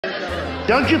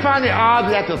Don't you find it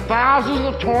odd that after thousands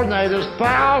of tornadoes,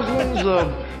 thousands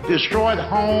of destroyed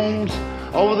homes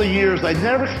over the years, they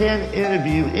never can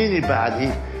interview anybody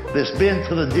that's been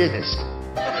to the dentist?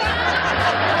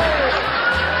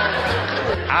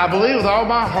 I believe with all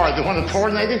my heart that when a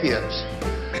tornado hits,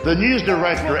 the news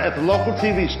director at the local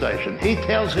TV station, he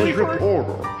tells his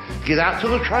reporter, get out to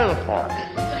the trailer park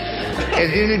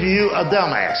and interview a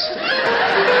dumbass.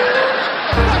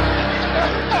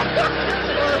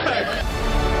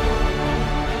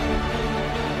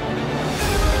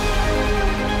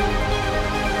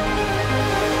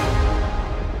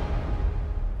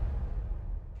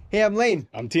 Hey, I'm Layne.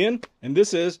 I'm Thien, and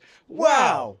this is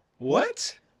Wow.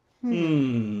 What?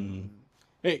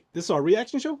 Hey, this is our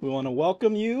reaction show. We want to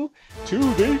welcome you to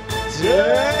the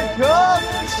Dead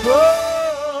Comics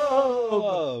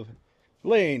Club.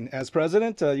 Layne, as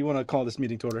president, you want to call this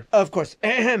meeting to order? Of course.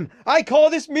 Ahem. I call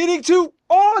this meeting to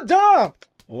order.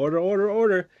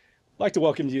 Order. I'd like to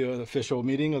welcome you to the official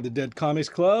meeting of the Dead Comics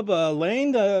Club.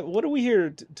 Layne, what are we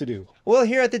here to do? Well,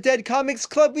 here at the Dead Comics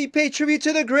Club, we pay tribute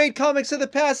to the great comics of the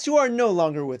past who are no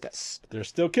longer with us. They're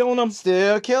still killing them.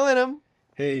 Still killing them.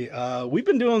 Hey, we've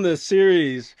been doing this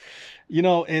series, you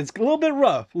know, and it's a little bit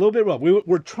rough,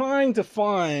 We're trying to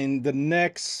find the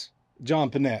next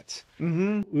John Pinette.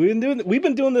 We've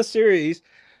been doing this series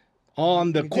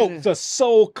on the quote, the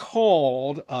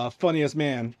so-called funniest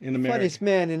man in America. Funniest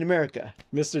man in America.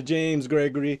 Mr. James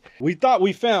Gregory. We thought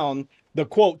we found the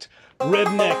quote,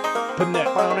 redneck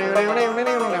Pinette.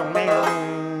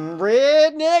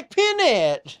 Redneck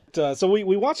Pinette. So we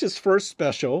watched his first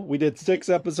special. We did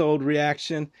 6-episode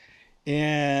reaction,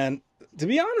 and to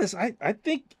be honest, I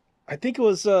think it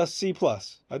was a C+. I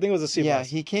think it was a C+. Yeah,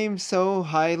 he came so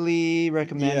highly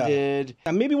recommended. Yeah.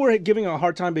 And maybe we're giving him a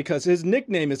hard time because his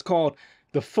nickname is called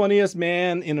the funniest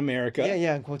man in America.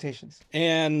 Yeah, in quotations.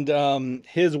 And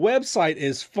his website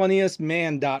is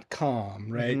funniestman.com,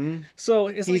 right? So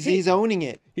it's he's owning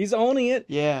it. He's owning it.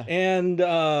 Yeah. And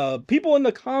people in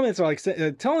the comments are like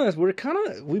telling us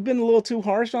we've been a little too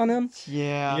harsh on him.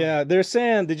 Yeah. Yeah. They're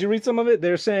saying, did you read some of it?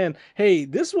 They're saying, hey,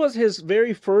 this was his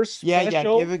very first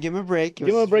special. Yeah, give him a break. Give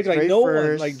him a break. Like no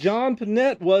one, like John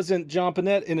Pinette wasn't John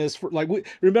Pinette in his,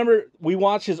 remember we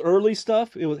watched his early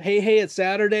stuff? It was, hey, it's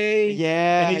Saturday.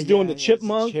 Yeah. And he's doing the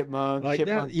Chipmunk. Chipmunk.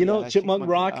 That, you know, Chipmunk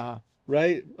Rock.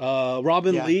 Right,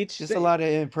 Robin Leach. Just a lot of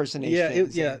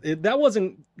impersonations. That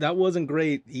wasn't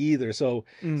great either. So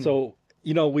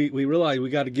you know, we realized we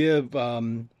got to give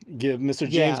Mr.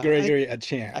 James Gregory a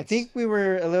chance. I think we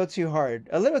were a little too hard,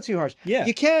 a little too harsh. Yeah,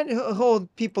 you can't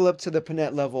hold people up to the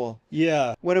Pinette level.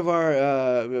 Yeah, one of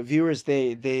our viewers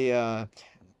they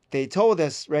told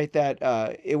us, right,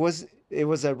 that it was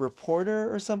a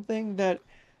reporter or something that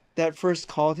first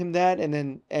called him that,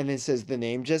 and it says the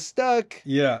name just stuck.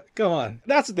 Yeah, come on.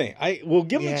 That's the thing. I will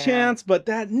give him a chance, but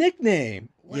that nickname.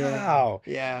 Wow.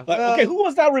 Yeah. Okay, who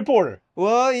was that reporter?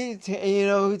 Well,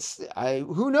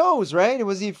 who knows, right?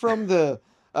 Was he from the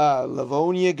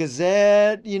Livonia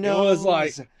Gazette? You know, it was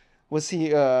like. Was he?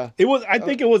 It was. I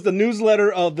think it was the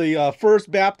newsletter of the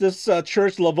First Baptist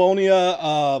Church Livonia,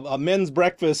 a men's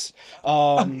breakfast,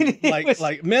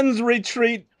 like men's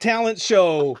retreat talent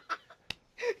show.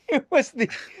 It was the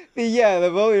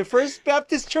Livonia First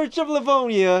Baptist Church of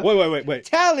Livonia. Wait.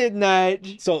 Talent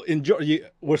night. So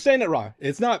we're saying it wrong.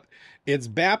 It's not. It's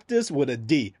Baptist with a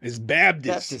D. It's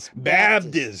Baptist.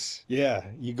 Baptist. Yeah,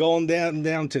 you going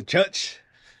down to church,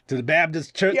 to the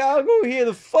Baptist church. Yeah, I'll go hear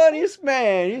the funniest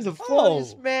man. He's the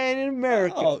funniest man in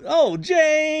America. Oh,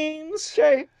 James.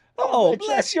 Jay. Oh,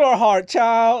 bless your heart,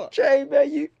 child. Jay,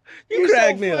 man, you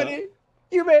crack so me funny.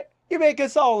 up. You make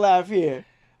us all laugh here.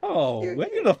 Oh,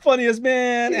 you're the funniest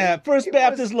man at First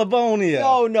Baptist Livonia.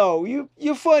 No,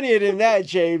 you're funnier than that,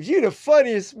 James. You're the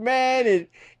funniest man, and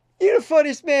you're the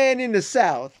funniest man in the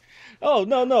South. Oh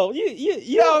no, No,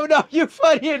 you're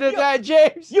funnier than that,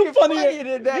 James. You're funnier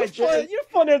than that, James. You're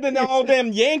funnier than all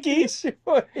them Yankees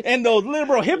and those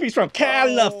liberal hippies from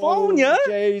California. Oh,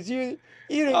 James, you.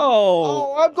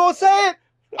 Oh, I'm gonna say it.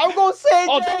 James.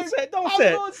 Oh,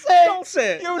 don't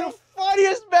say it. You're the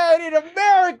funniest man in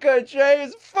America,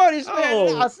 James. Funniest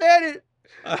man.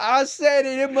 I said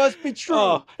it. It must be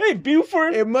true. Hey,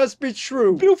 Buford. It must be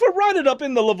true. Buford, write it up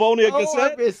in the Livonia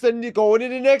Gazette. It's going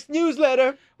in the next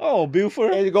newsletter. Oh,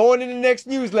 Buford. It's going in the next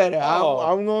newsletter.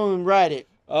 I'm going to write it.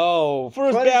 Oh,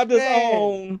 First Baptist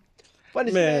own.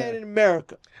 Funniest man in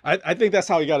America. I think that's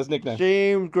how he got his nickname.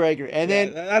 James Gregory. And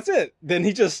then that's it. Then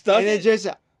he just stuck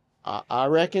it. I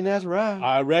reckon that's right.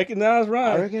 I reckon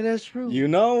that's true. You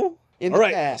know? In all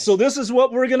right, past. So this is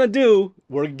what we're going to do.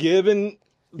 We're giving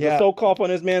the so-called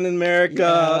funniest man in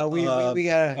America we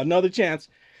got another chance.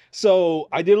 So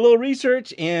I did a little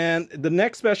research, and the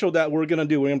next special that we're gonna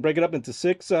do, we're gonna break it up into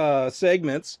 6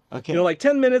 segments. Okay. You know, like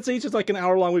 10 minutes each. It's like an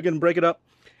hour long. We're gonna break it up.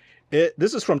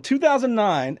 This is from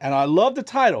 2009, and I love the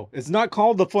title. It's not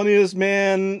called The Funniest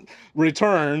Man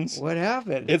Returns. What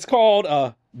happened? It's called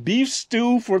Beef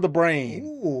Stew for the Brain.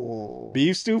 Ooh.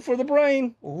 Beef Stew for the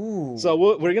Brain. Ooh. So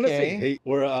we're gonna Okay. see. Hey,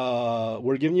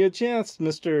 we're giving you a chance,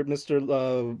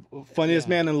 Mr. Funniest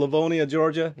Man in Livonia,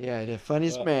 Georgia. Yeah, the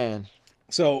funniest man.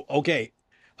 So okay,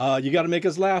 you got to make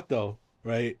us laugh though,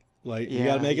 right? Like you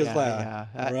got to make us laugh,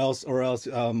 yeah. or else we're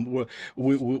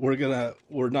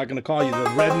not gonna call you the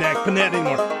redneck Panette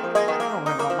anymore.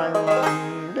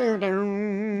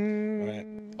 Right.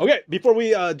 Okay, before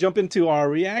we jump into our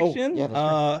reaction, yeah,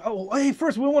 that's hey,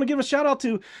 first we want to give a shout out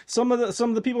to some of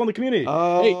the people in the community.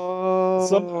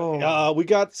 Oh. We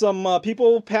got some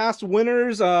people, past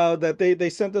winners, that they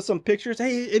sent us some pictures.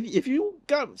 Hey, if you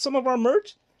got some of our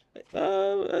merch,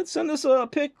 send us a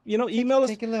pic, email us.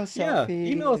 Take a little Yeah, selfie.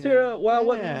 email us here at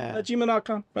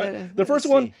gmail.com. Right. The first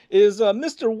one is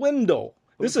Mr. Window.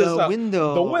 This is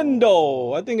Window. The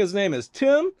Window. I think his name is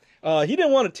Tim. He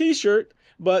didn't want a T-shirt,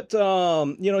 but he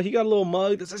got a little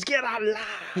mug that says "Get out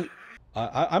alive."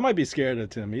 I might be scared of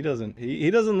Tim. He doesn't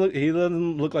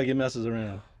look like he messes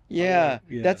around. Yeah,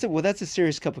 Yeah. that's a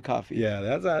serious cup of coffee. Yeah,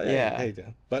 that's Yeah. Hey,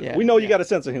 Tim. But Yeah, we know you yeah. got a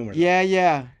sense of humor.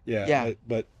 Yeah.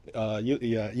 But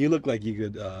you look like you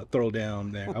could throw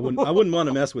down there. I wouldn't want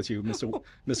to mess with you,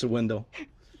 Mr. Window.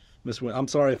 I'm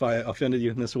sorry if I offended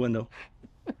you, Mr. Window.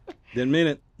 Didn't mean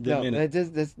it. No,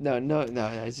 just don't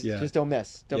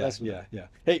mess. Don't mess with me. Yeah.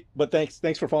 Hey, but thanks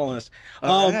for following us.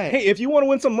 All right. Hey, if you want to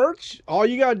win some merch, all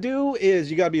you gotta do is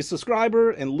you gotta be a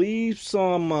subscriber and leave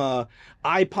some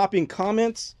eye-popping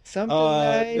comments. Something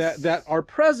nice. that our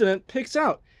president picks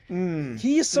out.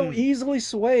 He is so easily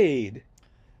swayed.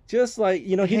 Just like,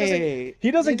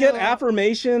 he doesn't get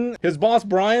affirmation. His boss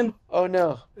Brian. Oh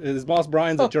no. His boss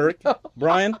Brian's a jerk.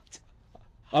 Brian.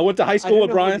 I went to high school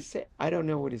with Brian. I don't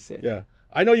know what he said. Yeah.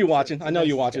 I know you're watching. I know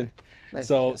you're watching. Nice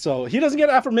So he doesn't get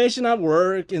affirmation at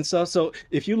work and stuff. So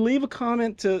if you leave a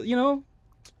comment to, you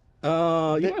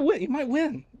might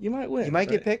win. You might win. You might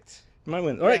get picked. You might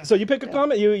win. All right. So you pick a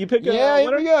comment. You pick a Yeah, here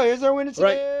winner. we go. Here's our winner today. All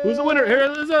right. Who's the winner? Here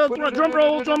is a drum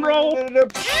roll.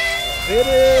 It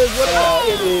is.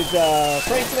 It is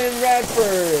Franklin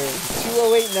Radford,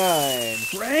 2089.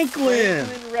 Franklin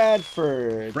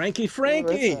Radford. Frankie.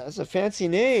 Oh, that's a fancy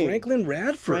name. Franklin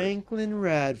Radford. Franklin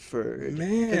Radford.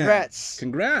 Man. Congrats.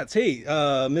 Hey,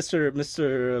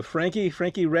 Mr. Frankie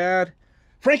Rad.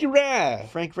 Frankie Rad.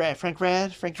 Frankie Rad.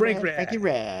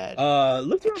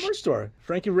 Look through our merch store.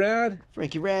 Frankie Rad.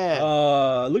 Frankie Rad.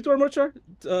 Look through our merch store.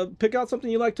 Pick out something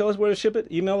you like. Tell us where to ship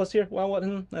it. Email us here,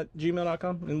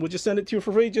 wildwhatn@gmail.com, and we'll just send it to you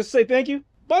for free. Just say thank you.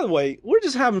 By the way, we're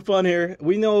just having fun here.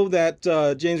 We know that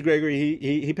James Gregory,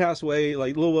 he passed away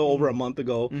like a little over a month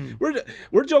ago.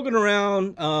 We're joking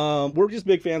around. We're just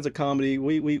big fans of comedy.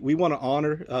 We want to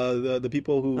honor the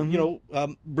people who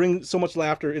bring so much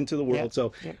laughter into the world.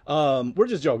 So we're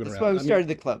just joking around. That's why we started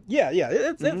the club. Yeah.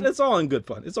 It's all in good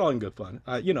fun. It's all in good fun.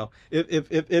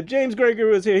 If James Gregory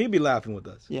was here, he'd be laughing with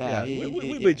us.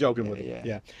 We'd be joking with him.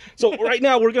 Yeah. So right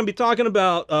now we're going to be talking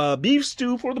about Beef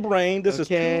Stew for the Brain. This is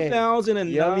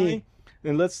 2009. Yummy.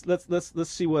 And let's see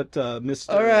what Mr.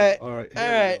 All right.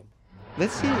 Here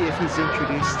Let's see if he's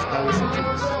introduced. How he's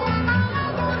introduced.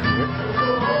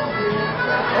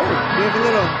 Oh, we have a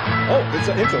little. Oh, it's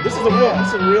an intro. This is a real.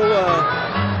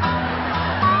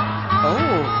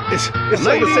 It's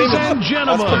like the Ladies same and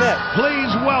gentlemen,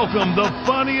 please welcome the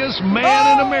funniest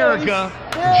man in America,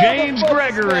 James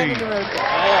Gregory. Look at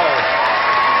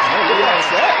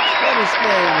that. Funniest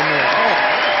man in America.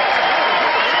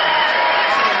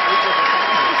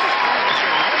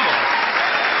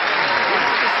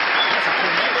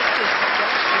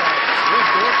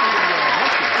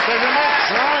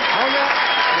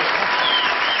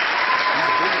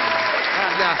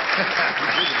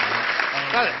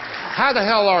 How the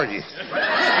hell are you?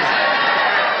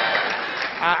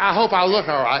 I hope I look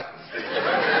all right.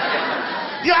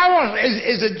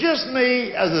 Is it just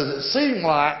me, or does it seem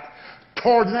like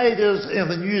tornadoes in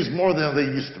the news more than they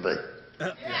used to be?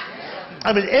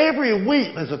 I mean, every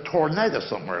week there's a tornado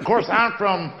somewhere. Of course, I'm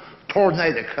from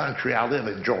tornado country. I live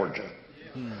in Georgia.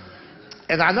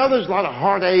 And I know there's a lot of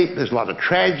heartache, there's a lot of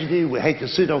tragedy. We hate to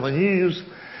see it on the news.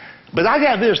 But I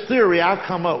got this theory I've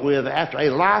come up with after a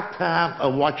lifetime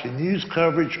of watching news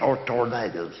coverage or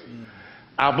tornadoes.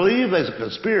 I believe there's a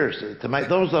conspiracy to make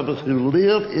those of us who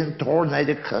live in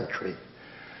tornado country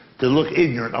to look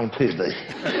ignorant on TV.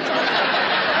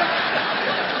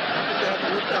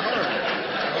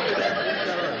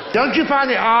 Don't you find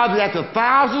it odd that after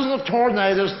thousands of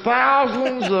tornadoes,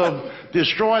 thousands of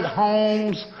destroyed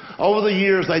homes over the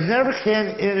years, they never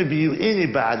can interview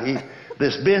anybody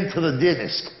that's been to the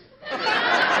dentist?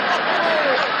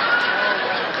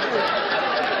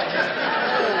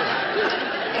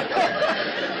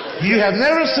 You have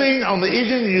never seen on the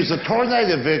evening news a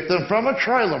tornado victim from a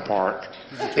trailer park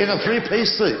in a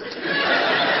three-piece suit,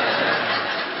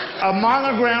 a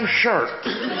monogrammed shirt,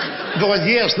 going,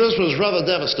 yes, this was rather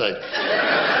devastating.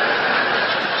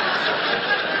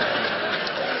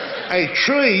 A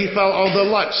tree fell on the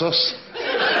Lexus,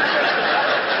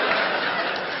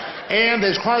 and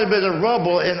there's quite a bit of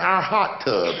rubble in our hot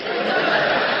tub.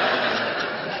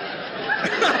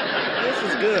 This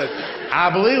is good. I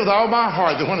believe with all my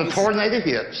heart that when a tornado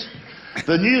hits,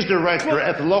 the news director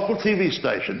at the local TV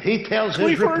station, he tells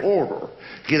his reporter,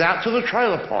 get out to the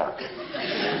trailer park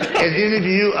and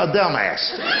interview a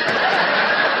dumbass.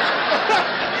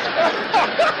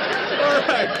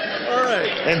 All right.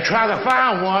 And try to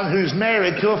find one who's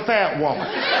married to a fat woman.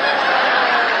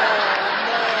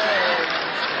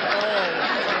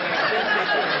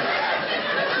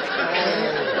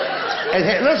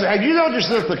 And listen, have you noticed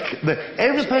that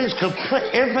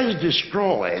everything's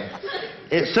destroyed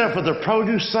except for the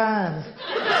produce sign?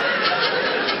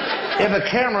 If the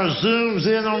camera zooms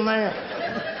in on that,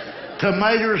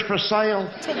 tomatoes for sale,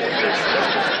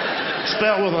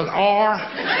 spelled with an R.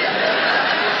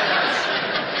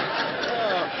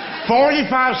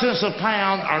 45 cents a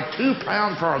pound or £2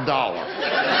 for $1.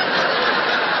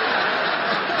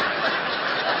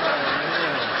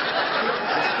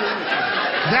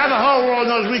 Now the whole world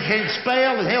knows we can't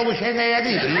spell, and hell, we can't add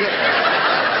either.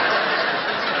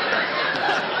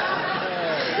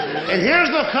 And here's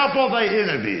the couple they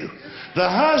interview. The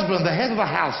husband, the head of the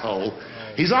household,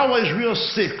 he's always real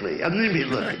sickly, anemic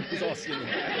looking.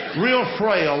 Real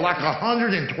frail, like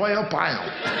 112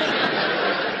 pounds.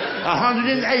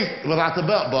 108 without the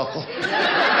belt buckle.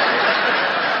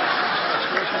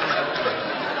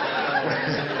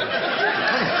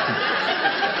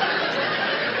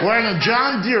 Wearing a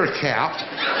John Deere cap.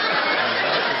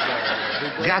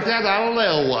 Got that out of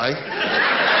layaway.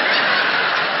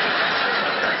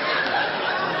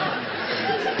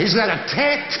 He's got a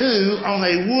tattoo on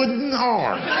a wooden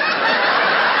arm.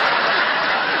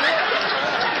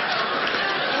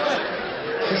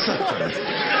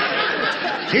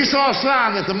 He saw a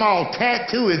sign at the mall,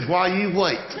 tattooage while you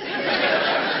wait.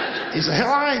 He said,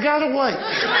 hell, I ain't got to wait.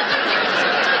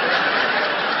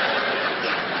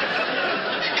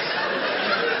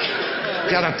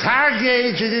 Got a tire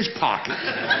gauge in his pocket.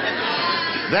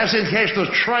 That's in case the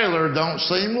trailer don't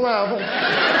seem level.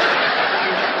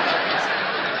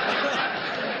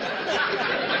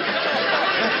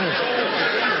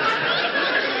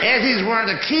 And he's wearing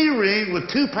a key ring with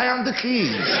 2 pounds of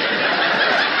keys.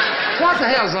 What the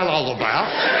hell is that all about?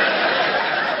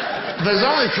 There's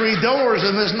only 3 doors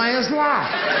in this man's life.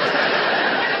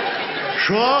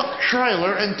 Truck,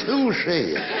 trailer, and tool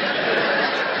shed.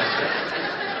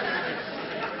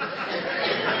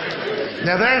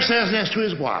 Now there it says next to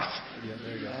his wife.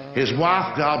 His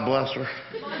wife, God bless her,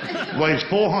 weighs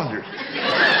 400.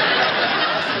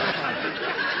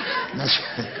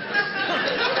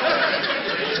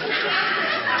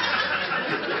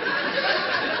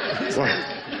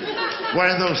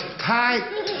 Wearing those tight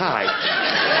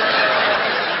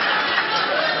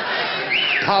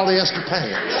polyester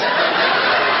pants.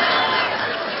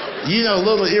 You know,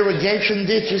 little irrigation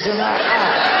ditches and that.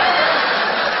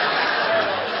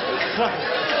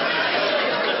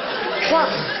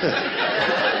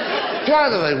 Why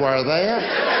do they wear that?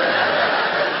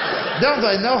 Don't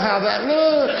they know how that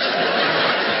looks?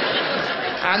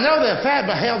 I know they're fat,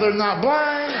 but hell, they're not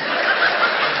blind.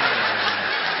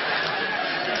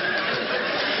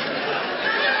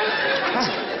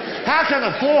 How can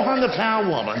a 400-pound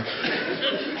woman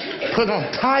put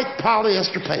on tight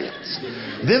polyester pants,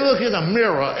 then look in a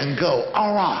mirror and go,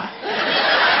 all right?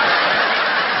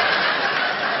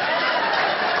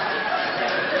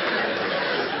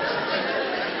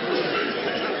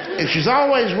 And she's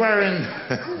always wearing...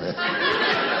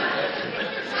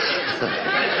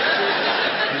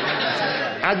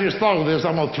 I just thought of this,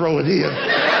 I'm going to throw it in.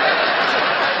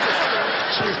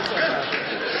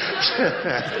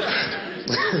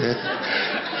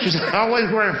 She's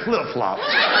always wearing flip-flops.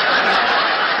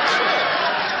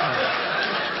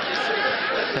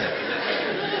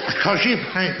 Because she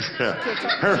thinks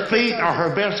her feet are her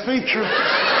best feature.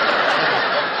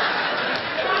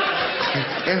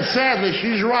 And sadly,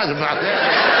 she's right about that.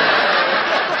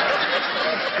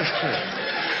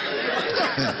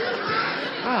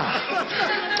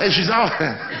 And she's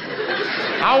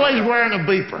always wearing a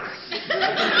beeper.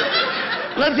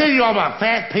 Let me tell you all about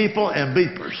fat people and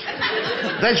beepers.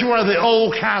 They should wear the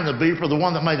old kind of beeper, the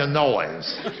one that made a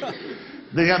noise.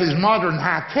 They got these modern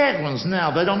high-tech ones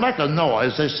now. They don't make a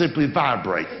noise. They simply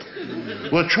vibrate.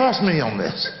 Well, trust me on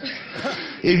this.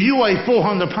 If you weigh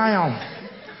 400 pounds,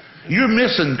 you're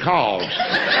missing calls.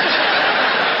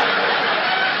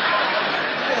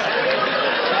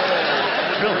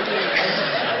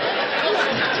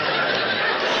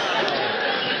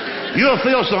 You'll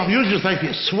feel something. You'll just think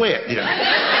it's sweat. You know.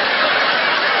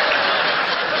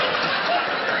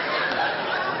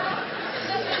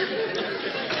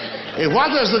 And what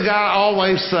does the guy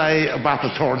always say about the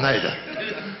tornado?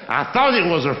 I thought it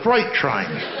was a freight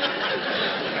train.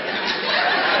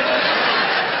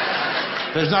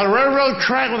 There's not a railroad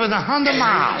track within 100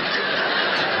 miles.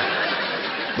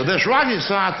 But this rocket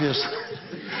scientist,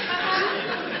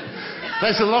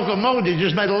 they said locomotive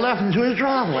just made a left into his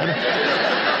driveway.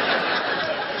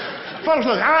 Folks,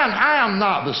 look, I am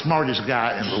not the smartest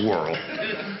guy in the world.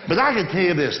 But I can tell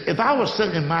you this. If I was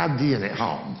sitting in my den at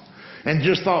home and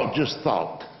just thought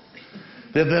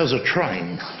that there's a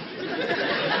train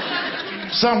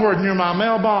somewhere near my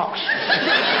mailbox,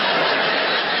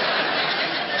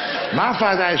 my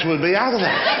fat ass would be out of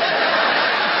there.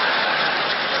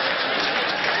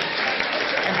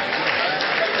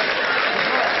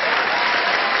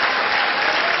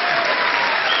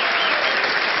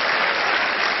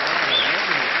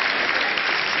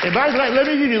 And by the way, let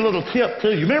me give you a little tip,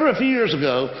 too. You remember a few years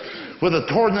ago when the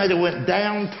tornado went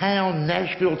downtown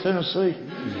Nashville, Tennessee?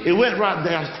 It went right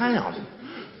downtown.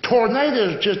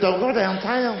 Tornadoes just don't go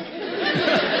downtown.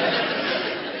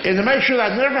 And to make sure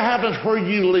that never happens where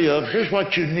you live, here's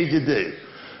what you need to do.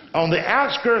 On the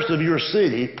outskirts of your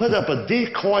city, put up a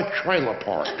decoy trailer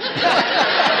park.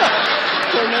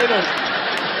 Tornadoes,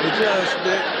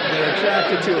 they're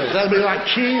attracted to it. That'll be like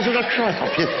cheese in a trailer.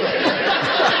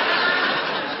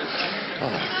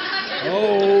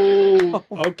 Oh,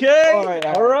 okay.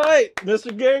 All right,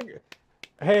 Mr. Gig.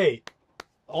 Hey,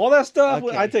 all that stuff,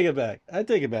 Okay. I take it back.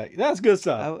 That's good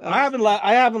stuff. I haven't laughed.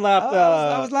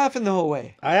 I was laughing the whole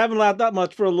way. I haven't laughed that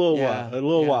much for a little Yeah,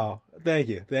 while. Thank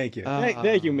you. Thank you,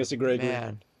 Mr. Gregory.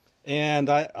 Man. And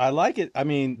I like it. I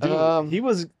mean, dude, he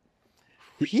was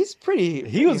pretty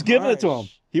giving it to him.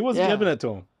 harsh. He was Yeah. giving it to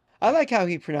him. I like how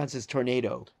he pronounces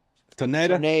tornado.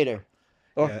 Tornado.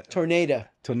 Or Yeah. tornado.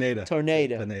 Tornado.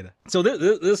 Tornado. So this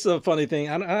is a funny thing.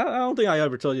 I don't think I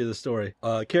ever told you this story.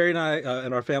 Carrie and I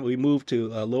and our family, we moved to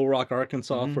Little Rock,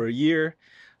 Arkansas for a year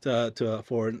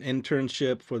for an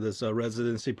internship for this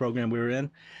residency program we were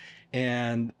in.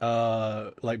 And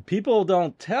like people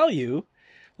don't tell you,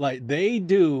 like they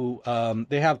do,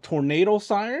 they have tornado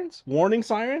sirens, warning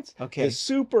sirens. Okay. It's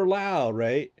super loud,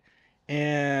 right?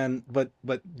 And but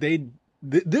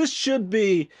this should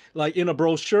be like in a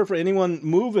brochure for anyone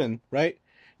moving, right?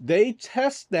 They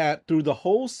test that through the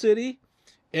whole city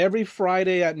every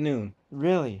Friday at noon.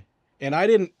 Really? And I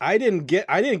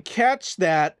didn't catch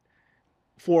that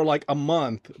for like a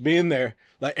month being there.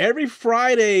 Like every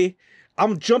Friday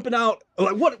I'm jumping out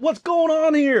like what's going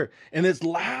on here? And it's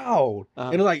loud.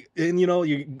 And you know,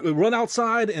 you run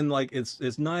outside and like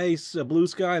it's nice blue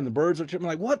sky and the birds are chirping,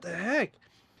 like what the heck?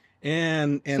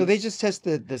 And So they just test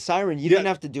the siren. You didn't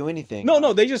have to do anything.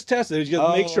 No, they just test it. They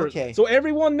just make sure. Okay. So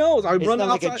everyone knows. I It's run not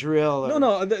outside. like a drill.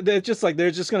 No, they're just like they're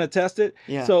just gonna test it.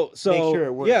 Yeah. So Make sure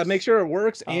it works. Yeah, make sure it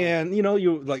works. And you know,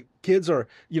 you like kids are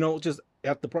just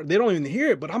at the park. They don't even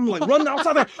hear it, but I'm like running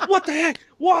outside there. What the heck?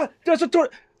 What? There's a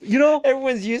tornado. You know.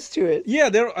 Everyone's used to it. Yeah,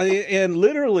 and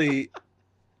literally,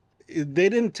 they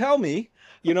didn't tell me.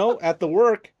 You know, at the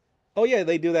work. Oh yeah,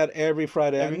 they do that every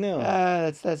Friday at noon.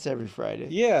 That's every Friday.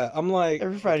 Yeah, I'm like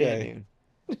Every Friday okay. at noon.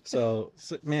 So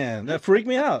man, that freaked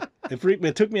me out.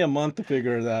 It took me a month to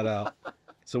figure that out.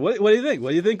 So what do you think?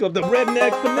 What do you think of the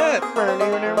redneck finette?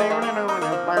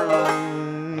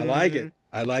 I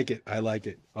like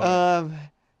it.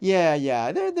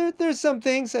 Yeah. There's some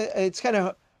things. It's kind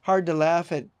of hard to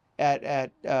laugh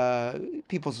at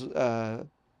people's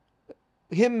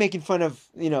him making fun of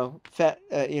fat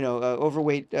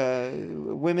overweight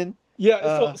women.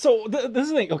 Yeah. So this is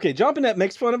the thing. Okay, John Pinette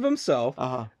makes fun of himself.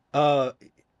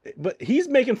 But he's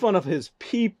making fun of his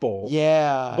people.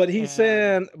 Yeah. But he's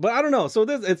saying, but I don't know. So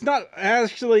it's not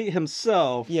actually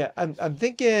himself. Yeah, I'm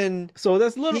thinking. So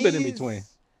there's a little bit in between.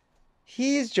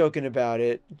 He's joking about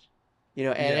it,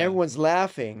 and everyone's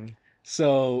laughing.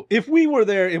 So if we were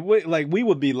there, we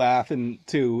would be laughing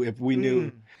too if we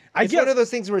knew. I It's guess one of those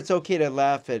things where it's okay to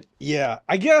laugh at. Yeah,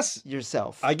 I guess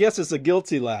yourself. I guess it's a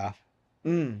guilty laugh,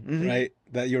 right?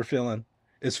 That you're feeling.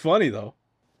 It's funny though.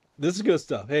 This is good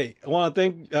stuff. Hey, I want to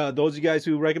thank those of you guys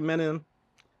who recommended him.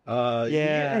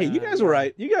 Hey, you guys were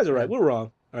right. You guys are right. We're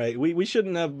wrong. All right, we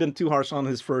shouldn't have been too harsh on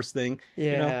his first thing.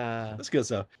 Yeah, you know? That's good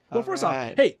stuff. Well, first off,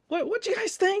 right. hey, what do you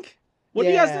guys think? What do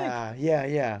you guys think?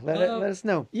 Yeah. Let us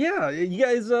know. Yeah, you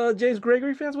guys, James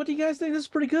Gregory fans, what do you guys think? This is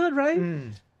pretty good, right?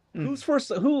 Who's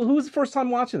the first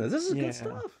time watching this? This is good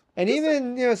stuff. And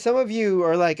even, you know, some of you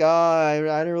are like, oh,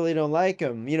 I really don't like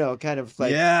him, you know, kind of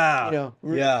like, you know.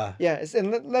 Yeah.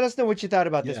 And let us know what you thought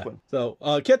about this one. So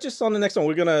catch us on the next one.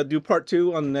 We're going to do part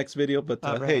 2 on the next video. But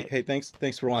hey, thanks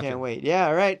for watching. Can't wait. Yeah,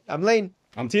 all right. I'm Layne.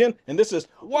 I'm Thien. And this is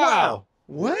Wow.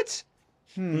 What?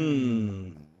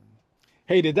 Hey,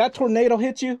 did that tornado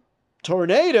hit you?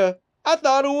 Tornado? I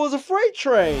thought it was a freight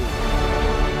train.